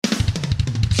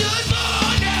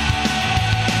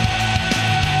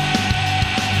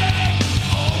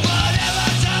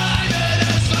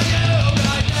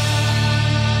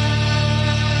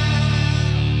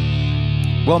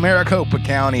Well, Maricopa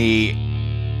County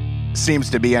seems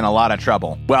to be in a lot of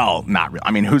trouble. Well, not really.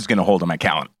 I mean, who's going to hold them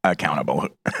accountable?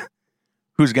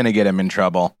 Who's going to get them in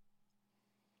trouble?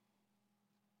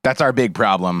 That's our big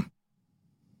problem.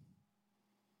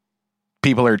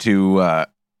 People are too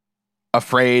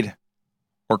afraid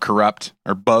or corrupt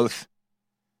or both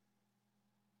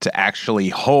to actually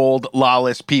hold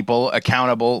lawless people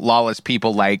accountable. Lawless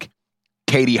people like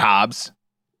Katie Hobbs,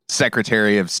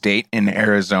 Secretary of State in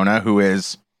Arizona, who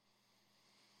is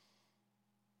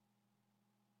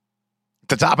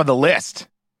at the top of the list.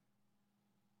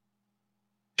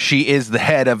 She is the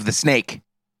head of the snake.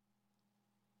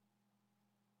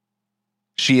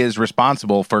 She is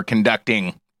responsible for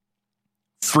conducting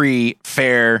free,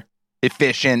 fair,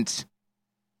 efficient,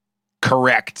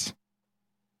 correct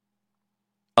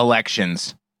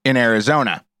elections in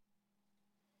Arizona.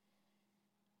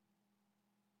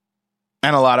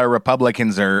 And a lot of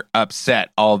Republicans are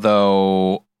upset,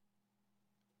 although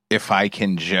if I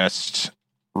can just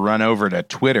run over to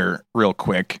Twitter real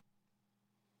quick,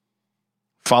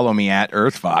 follow me at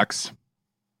EarthFox.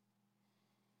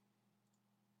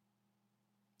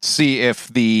 See if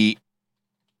the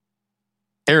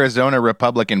Arizona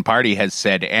Republican Party has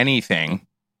said anything.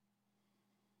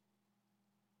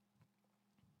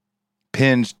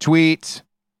 Pinned tweet.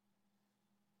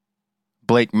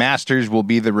 Blake Masters will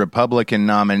be the Republican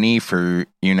nominee for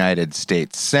United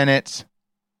States Senate.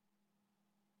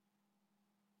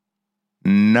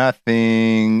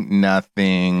 Nothing.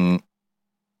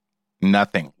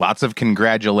 Lots of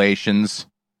congratulations.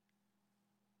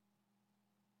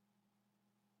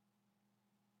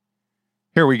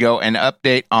 Here we go. An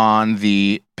update on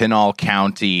the Pinal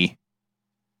County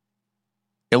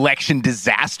election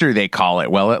disaster, they call it.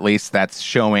 Well, at least that's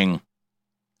showing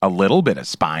a little bit of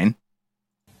spine.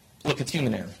 Look, it's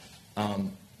human error. The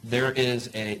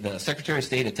Secretary of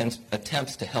State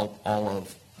attempts to help all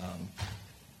of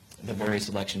the various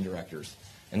election directors,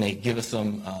 and they give us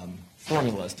some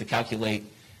formulas to calculate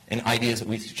and ideas that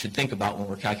we should think about when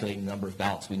we're calculating the number of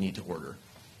ballots we need to order.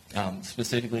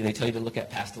 Specifically, they tell you to look at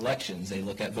past elections. They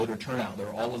look at voter turnout. There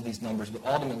are all of these numbers, but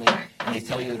ultimately, they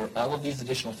tell you there are all of these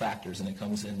additional factors, and it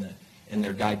comes in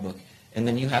their guidebook. And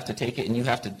then you have to take it and you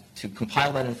have to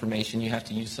compile that information. You have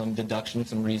to use some deduction,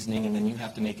 some reasoning, and then you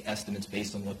have to make estimates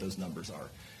based on what those numbers are.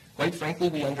 Quite frankly,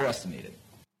 we underestimate it.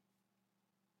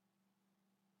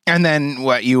 And then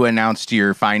what you announced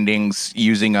your findings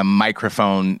using a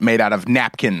microphone made out of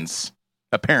napkins,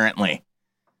 apparently.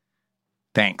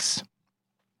 Thanks.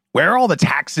 Where are all the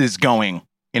taxes going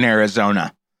in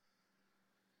Arizona?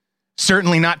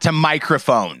 Certainly not to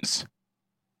microphones.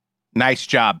 Nice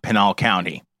job, Pinal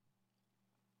County.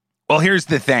 Well, here's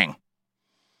the thing.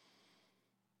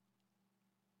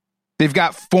 They've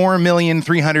got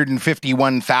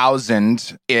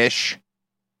 4,351,000-ish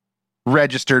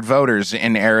registered voters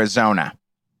in Arizona.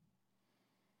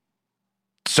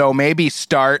 So maybe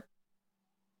start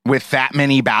with that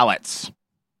many ballots.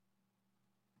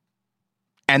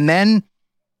 And then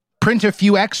print a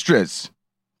few extras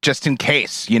just in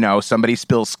case, somebody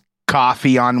spills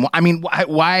coffee on. I mean,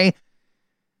 why?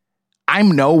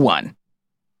 I'm no one.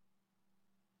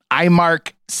 I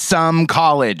mark some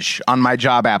college on my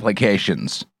job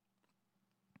applications.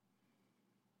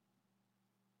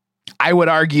 I would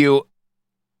argue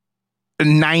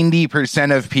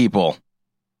 90% of people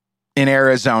in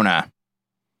Arizona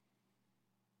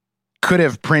could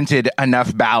have printed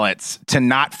enough ballots to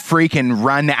not freaking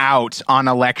run out on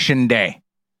election day.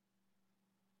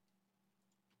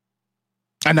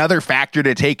 Another factor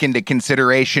to take into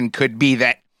consideration could be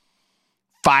that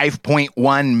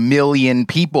 5.1 million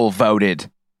people voted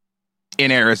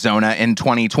in Arizona in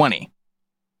 2020.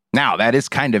 Now, that is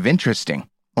kind of interesting.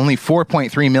 Only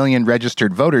 4.3 million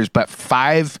registered voters, but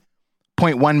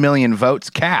 5.1 million votes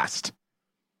cast.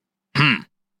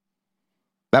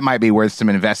 That might be worth some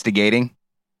investigating.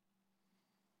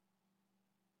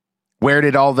 Where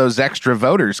did all those extra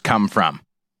voters come from?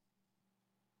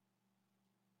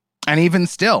 And even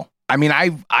still, I mean,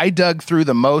 I dug through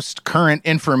the most current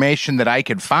information that I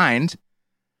could find.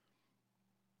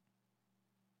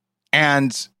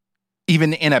 And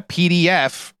even in a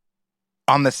PDF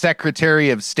on the Secretary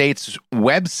of State's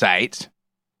website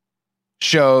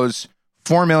shows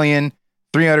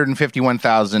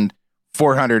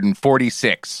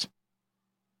 4,351,446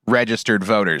 registered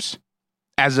voters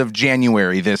as of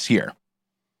January this year.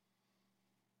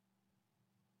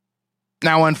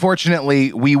 Now,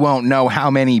 unfortunately, we won't know how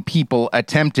many people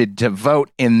attempted to vote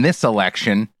in this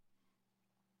election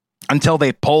until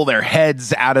they pull their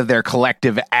heads out of their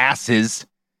collective asses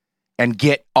and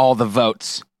get all the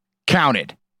votes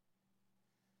counted.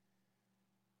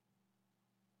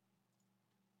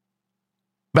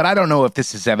 But I don't know if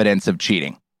this is evidence of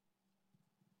cheating.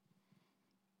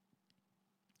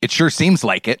 It sure seems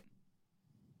like it.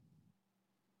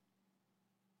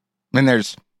 And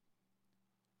there's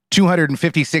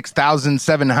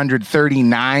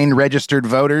 256,739 registered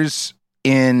voters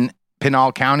in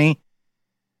Pinal County.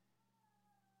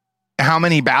 How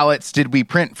many ballots did we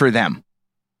print for them?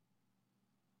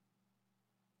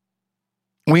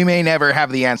 We may never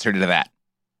have the answer to that.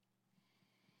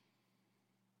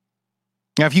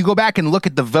 Now, if you go back and look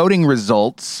at the voting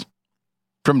results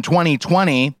from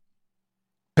 2020,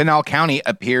 Pinal County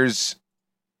appears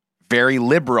very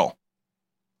liberal.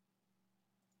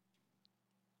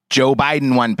 Joe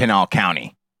Biden won Pinal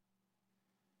County.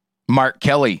 Mark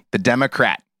Kelly, the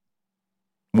Democrat,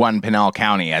 won Pinal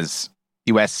County as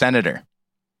U.S. Senator.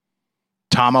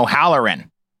 Tom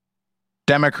O'Halloran,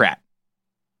 Democrat,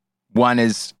 won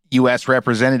as U.S.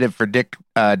 Representative for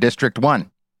District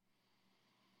 1.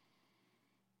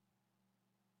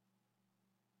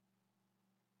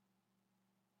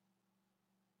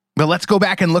 But let's go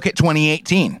back and look at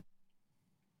 2018.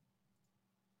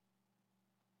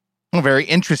 Oh, very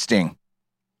interesting.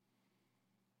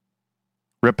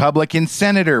 Republican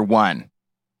Senator won.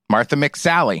 Martha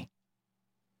McSally.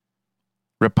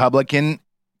 Republican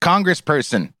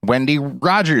Congressperson Wendy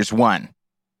Rogers won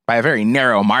by a very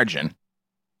narrow margin.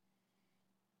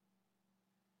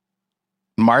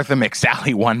 Martha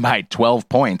McSally won by 12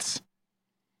 points.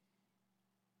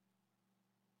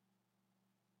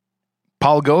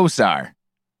 Paul Gosar,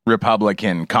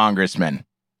 Republican congressman,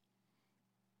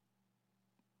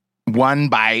 won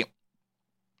by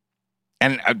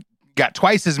and got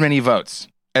twice as many votes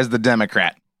as the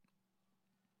Democrat.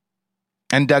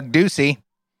 And Doug Ducey,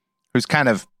 who's kind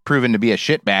of proven to be a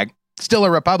shitbag, still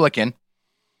a Republican,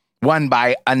 won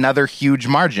by another huge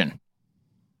margin.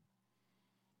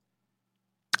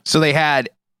 So they had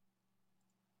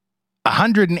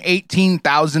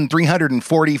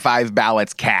 118,345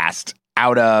 ballots cast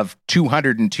out of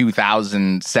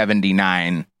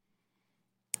 202,079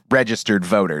 registered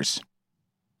voters.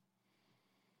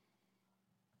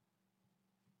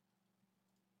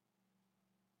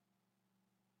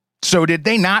 So did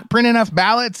they not print enough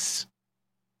ballots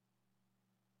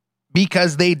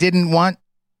because they didn't want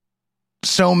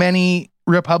so many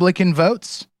Republican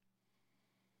votes?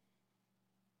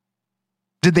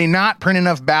 Did they not print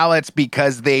enough ballots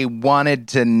because they wanted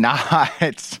to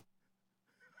not?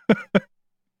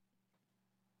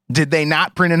 Did they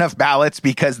not print enough ballots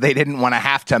because they didn't want to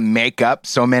have to make up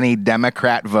so many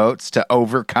Democrat votes to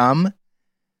overcome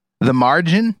the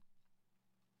margin?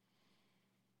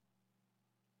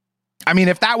 I mean,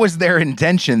 if that was their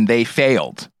intention, they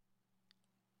failed.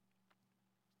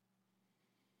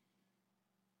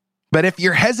 But if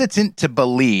you're hesitant to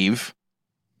believe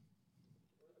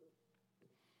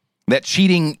that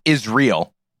cheating is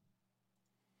real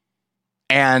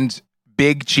and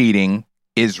big cheating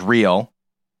is real,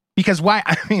 because why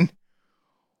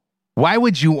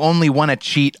would you only want to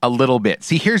cheat a little bit?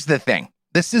 See, here's the thing.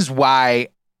 This is why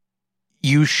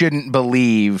you shouldn't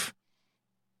believe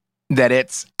that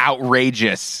it's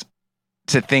outrageous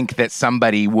to think that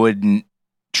somebody wouldn't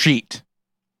cheat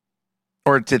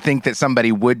or to think that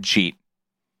somebody would cheat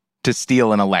to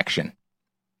steal an election.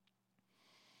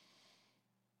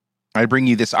 I bring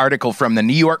you this article from the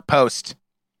New York Post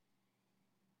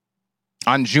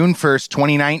on June 1st,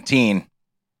 2019.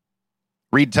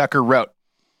 Reed Tucker wrote,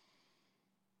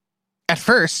 "At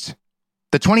first,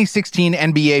 the 2016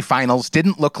 NBA Finals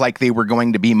didn't look like they were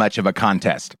going to be much of a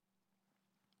contest.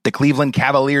 The Cleveland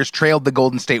Cavaliers trailed the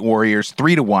Golden State Warriors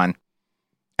 3-1,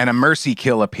 and a mercy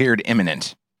kill appeared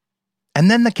imminent.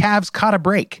 And then the Cavs caught a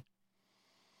break.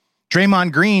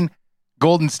 Draymond Green,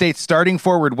 Golden State's starting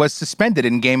forward, was suspended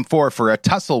in Game 4 for a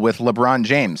tussle with LeBron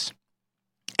James,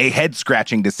 a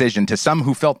head-scratching decision to some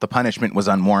who felt the punishment was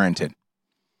unwarranted.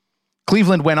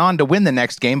 Cleveland went on to win the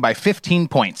next game by 15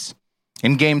 points.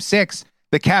 In Game 6,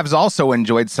 the Cavs also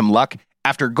enjoyed some luck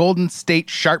after Golden State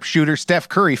sharpshooter Steph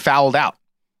Curry fouled out,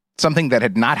 something that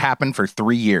had not happened for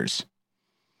 3 years.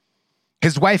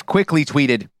 His wife quickly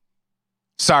tweeted,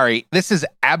 'Sorry, this is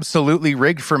absolutely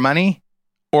rigged for money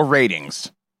or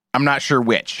ratings. I'm not sure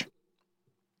which.'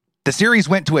 The series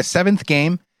went to a 7th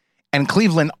game, and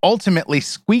Cleveland ultimately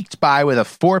squeaked by with a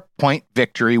 4-point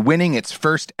victory, winning its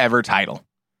first ever title.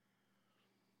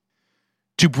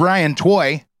 To Brian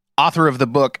Toy, author of the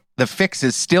book, The Fix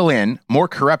is Still In, More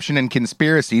Corruption and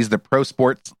Conspiracies the Pro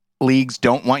Sports Leagues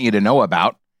Don't Want You to Know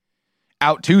About,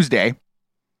 out Tuesday,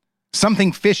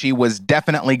 something fishy was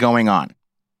definitely going on.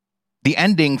 The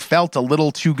ending felt a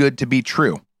little too good to be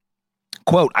true.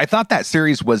 Quote, "I thought that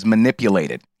series was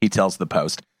manipulated," he tells the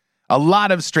Post. a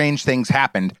lot of strange things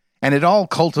happened, and it all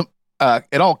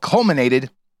culminated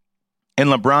in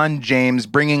LeBron James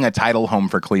bringing a title home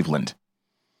for Cleveland.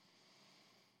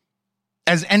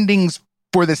 As endings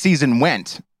for the season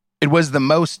went, it was the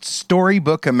most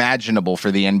storybook imaginable for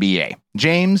the NBA.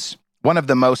 James, one of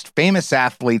the most famous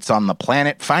athletes on the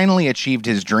planet, finally achieved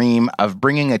his dream of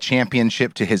bringing a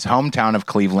championship to his hometown of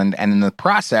Cleveland, and in the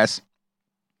process,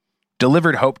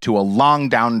 delivered hope to a long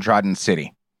downtrodden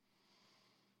city.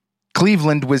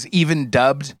 Cleveland was even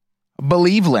dubbed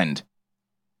Believeland.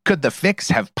 Could the fix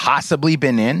have possibly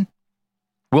been in?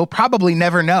 We'll probably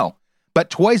never know, but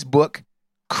Toy's book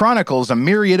chronicles a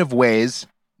myriad of ways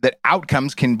that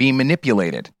outcomes can be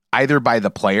manipulated, either by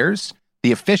the players,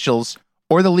 the officials,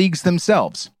 or the leagues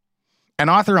themselves. An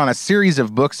author on a series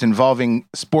of books involving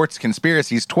sports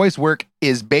conspiracies, Toy's work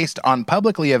is based on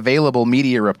publicly available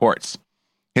media reports.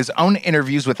 His own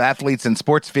interviews with athletes and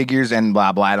sports figures and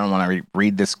blah, blah. I don't want to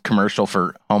read this commercial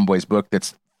for Homeboy's book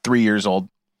that's 3 years old.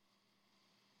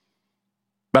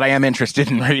 But I am interested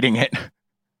in reading it.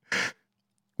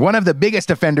 One of the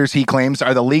biggest offenders, he claims,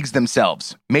 are the leagues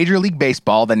themselves. Major League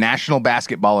Baseball, the National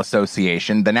Basketball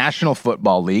Association, the National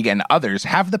Football League, and others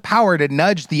have the power to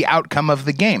nudge the outcome of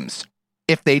the games,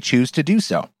 if they choose to do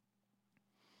so.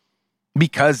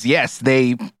 Because, yes,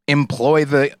 they employ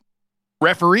the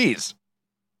referees.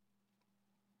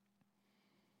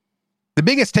 The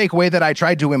biggest takeaway that I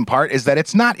tried to impart is that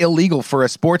it's not illegal for a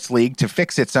sports league to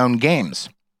fix its own games,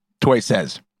 Toy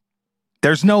says.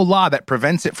 There's no law that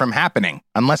prevents it from happening,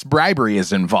 unless bribery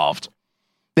is involved.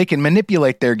 They can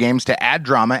manipulate their games to add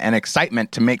drama and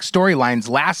excitement to make storylines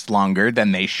last longer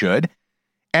than they should,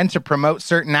 and to promote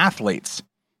certain athletes.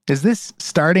 Is this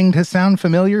starting to sound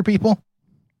familiar, people?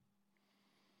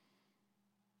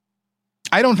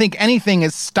 I don't think anything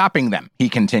is stopping them, he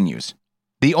continues.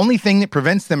 The only thing that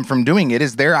prevents them from doing it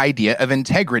is their idea of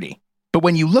integrity. But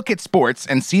when you look at sports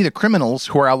and see the criminals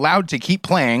who are allowed to keep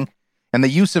playing and the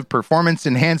use of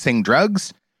performance-enhancing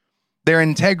drugs, their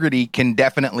integrity can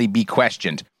definitely be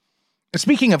questioned.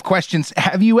 Speaking of questions,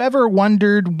 have you ever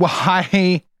wondered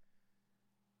why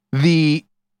the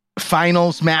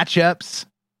finals matchups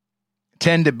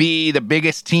tend to be the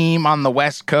biggest team on the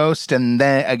West Coast and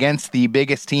then against the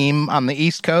biggest team on the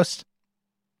East Coast?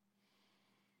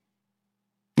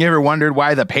 You ever wondered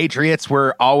why the Patriots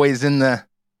were always in the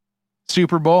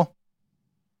Super Bowl?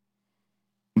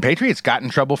 The Patriots got in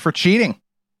trouble for cheating.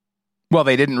 Well,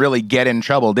 they didn't really get in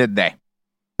trouble, did they?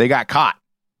 They got caught.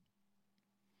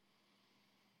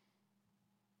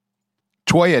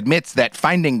 Toy admits that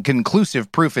finding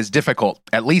conclusive proof is difficult,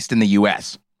 at least in the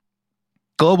U.S.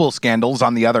 Global scandals,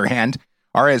 on the other hand,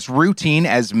 are as routine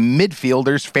as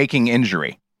midfielders faking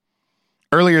injury.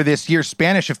 Earlier this year,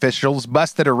 Spanish officials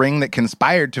busted a ring that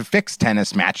conspired to fix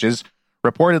tennis matches,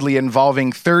 reportedly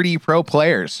involving 30 pro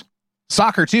players.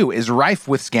 Soccer, too, is rife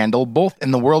with scandal both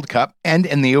in the World Cup and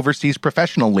in the overseas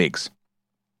professional leagues.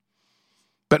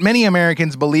 But many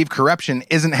Americans believe corruption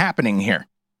isn't happening here.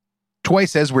 Toy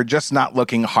says we're just not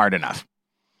looking hard enough.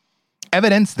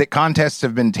 Evidence that contests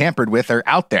have been tampered with are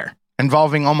out there,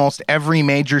 involving almost every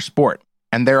major sport,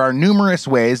 and there are numerous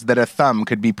ways that a thumb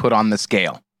could be put on the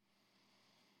scale.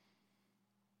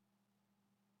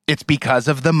 It's because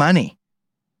of the money.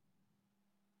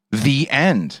 The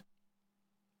end.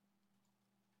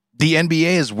 The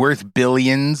NBA is worth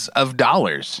billions of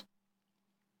dollars.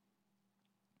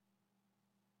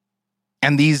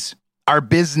 And these are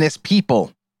business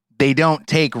people. They don't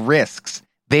take risks.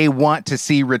 They want to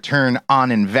see return on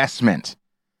investment.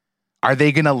 Are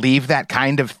they going to leave that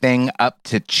kind of thing up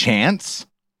to chance?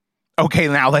 Okay,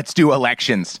 now let's do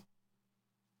elections.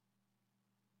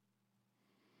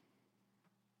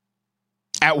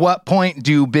 At what point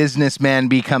do businessmen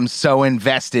become so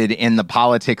invested in the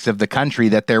politics of the country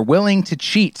that they're willing to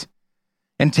cheat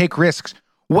and take risks?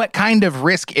 What kind of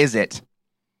risk is it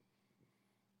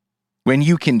when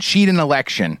you can cheat an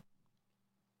election,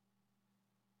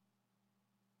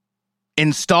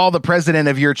 install the president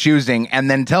of your choosing, and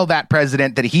then tell that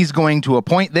president that he's going to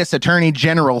appoint this attorney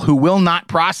general who will not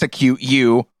prosecute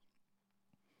you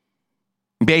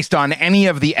based on any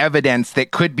of the evidence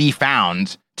that could be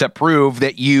found to prove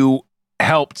that you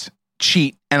helped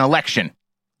cheat an election?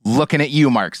 Looking at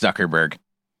you, Mark Zuckerberg.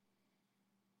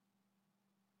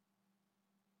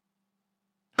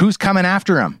 Who's coming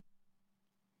after him?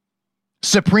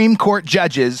 Supreme Court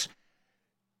judges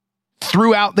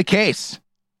threw out the case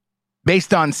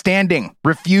based on standing,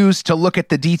 refused to look at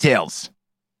the details,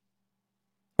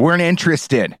 weren't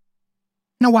interested.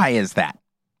 Now, why is that?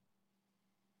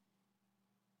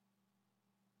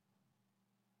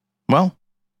 Well,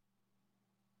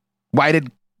 why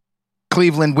did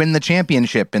Cleveland win the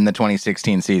championship in the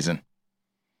 2016 season.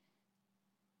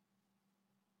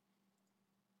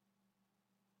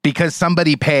 Because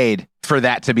somebody paid for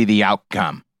that to be the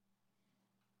outcome.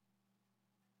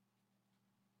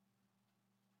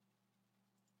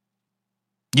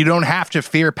 You don't have to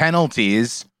fear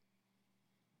penalties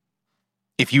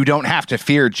if you don't have to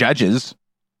fear judges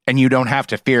and you don't have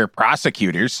to fear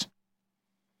prosecutors.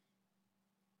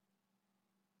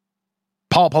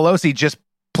 Paul Pelosi just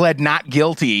pled not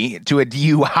guilty to a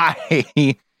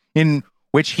DUI in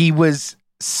which he was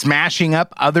smashing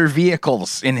up other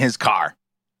vehicles in his car.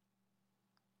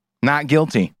 Not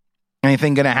guilty.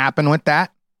 Anything going to happen with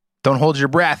that? Don't hold your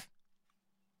breath.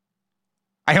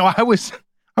 I know I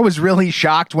was really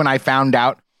shocked when I found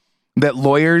out that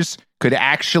lawyers could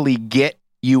actually get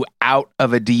you out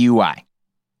of a DUI.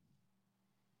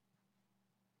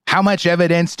 How much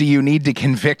evidence do you need to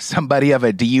convict somebody of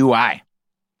a DUI?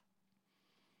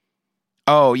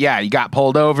 Oh, yeah, you got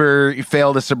pulled over, you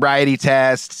failed a sobriety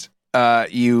test,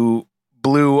 you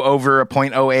blew over a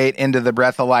 .08 into the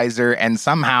breathalyzer, and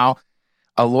somehow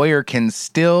a lawyer can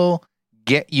still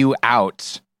get you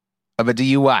out of a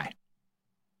DUI.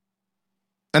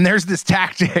 And there's this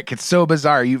tactic. It's so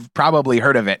bizarre. You've probably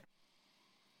heard of it.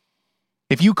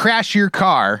 If you crash your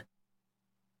car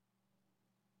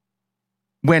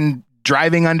when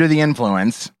driving under the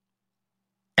influence,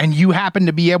 and you happen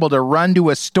to be able to run to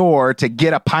a store to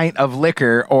get a pint of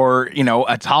liquor or,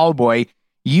 a tall boy,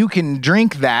 you can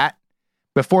drink that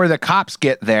before the cops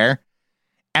get there,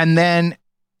 and then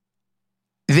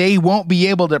they won't be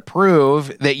able to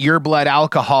prove that your blood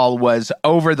alcohol was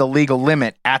over the legal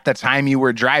limit at the time you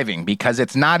were driving, because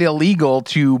it's not illegal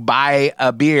to buy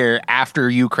a beer after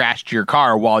you crashed your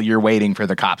car while you're waiting for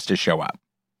the cops to show up.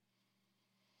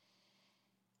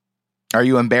 Are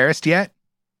you embarrassed yet?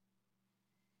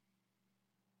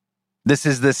 This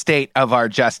is the state of our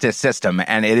justice system,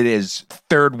 and it is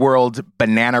third world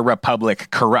banana republic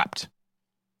corrupt.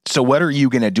 So what are you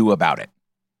going to do about it?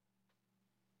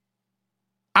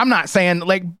 I'm not saying,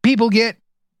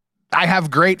 I have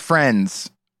great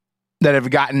friends that have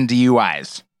gotten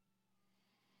DUIs.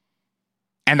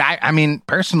 And I mean,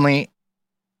 personally,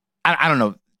 I don't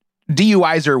know.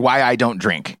 DUIs are why I don't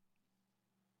drink.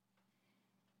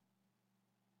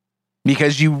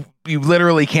 Because you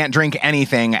literally can't drink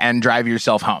anything and drive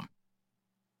yourself home.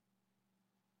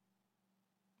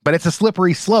 But it's a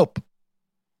slippery slope.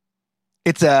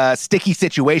 It's a sticky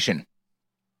situation.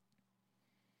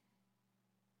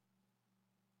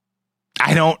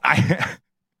 I don't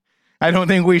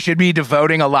think we should be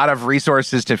devoting a lot of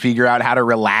resources to figure out how to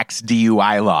relax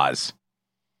DUI laws.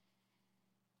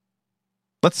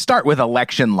 Let's start with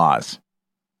election laws.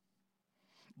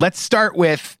 Let's start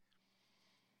with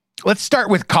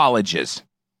colleges.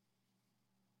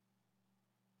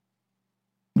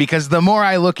 Because the more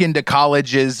I look into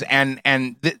colleges, and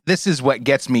this is what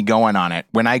gets me going on it.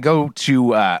 When I go to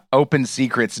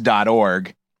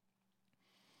opensecrets.org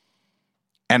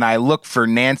and I look for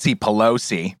Nancy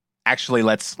Pelosi, actually,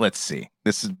 let's see.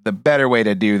 This is the better way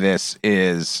to do this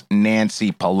is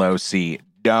Nancy Pelosi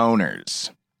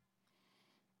donors.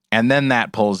 And then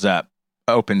that pulls up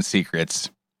Open Secrets.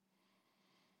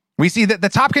 We see that the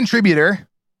top contributor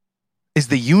is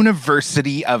the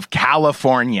University of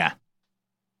California.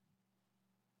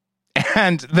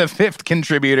 And the fifth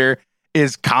contributor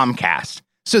is Comcast.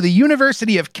 So the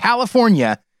University of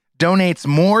California donates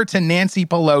more to Nancy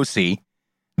Pelosi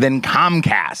than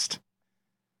Comcast.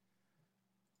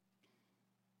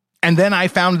 And then I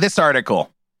found this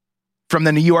article from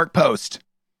the New York Post,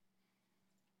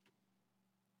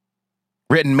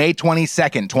 written May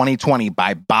 22nd, 2020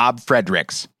 by Bob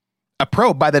Fredericks. A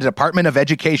probe by the Department of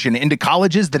Education into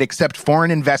colleges that accept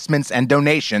foreign investments and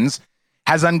donations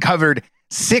has uncovered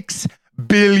 $6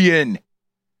 billion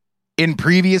in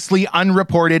previously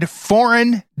unreported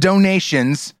foreign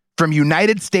donations from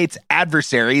United States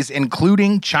adversaries,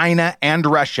 including China and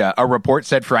Russia, a report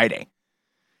said Friday.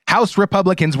 House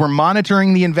Republicans were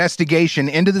monitoring the investigation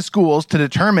into the schools to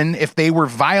determine if they were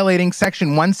violating Section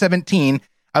 117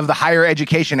 of the Higher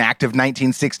Education Act of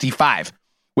 1965,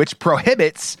 which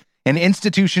prohibits an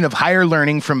institution of higher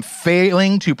learning from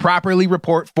failing to properly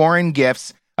report foreign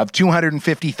gifts of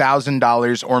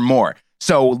 $250,000 or more.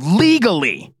 So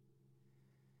legally,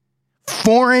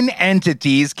 foreign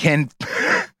entities can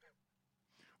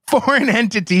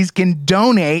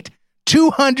donate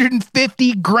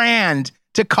 $250,000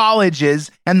 to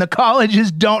colleges, and the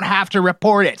colleges don't have to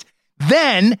report it.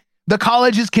 Then the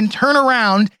colleges can turn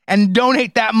around and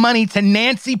donate that money to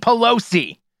Nancy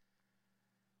Pelosi.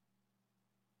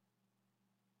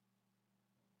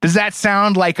 Does that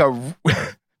sound like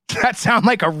Does that sound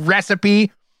like a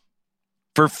recipe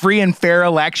for free and fair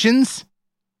elections?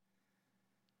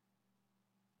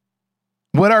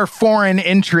 What are foreign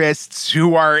interests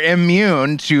who are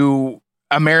immune to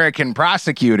American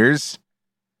prosecutors,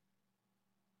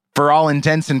 for all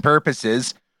intents and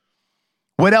purposes?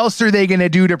 What else are they going to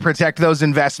do to protect those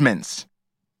investments?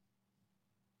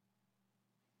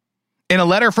 In a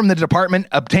letter from the department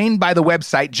obtained by the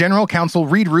website, General Counsel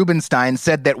Reed Rubenstein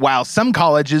said that while some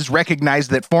colleges recognize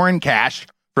that foreign cash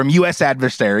from U.S.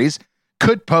 adversaries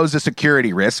could pose a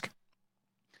security risk,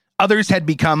 others had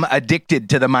become addicted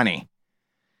to the money.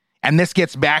 And this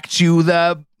gets back to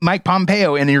the Mike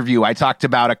Pompeo interview I talked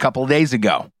about a couple days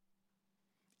ago.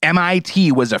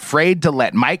 MIT was afraid to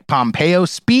let Mike Pompeo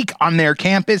speak on their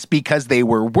campus because they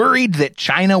were worried that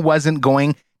China wasn't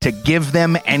going to give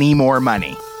them any more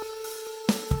money.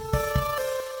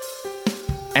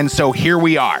 And so here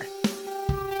we are.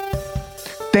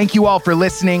 Thank you all for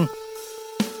listening.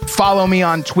 Follow me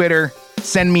on Twitter.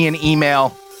 Send me an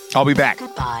email. I'll be back.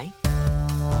 Goodbye.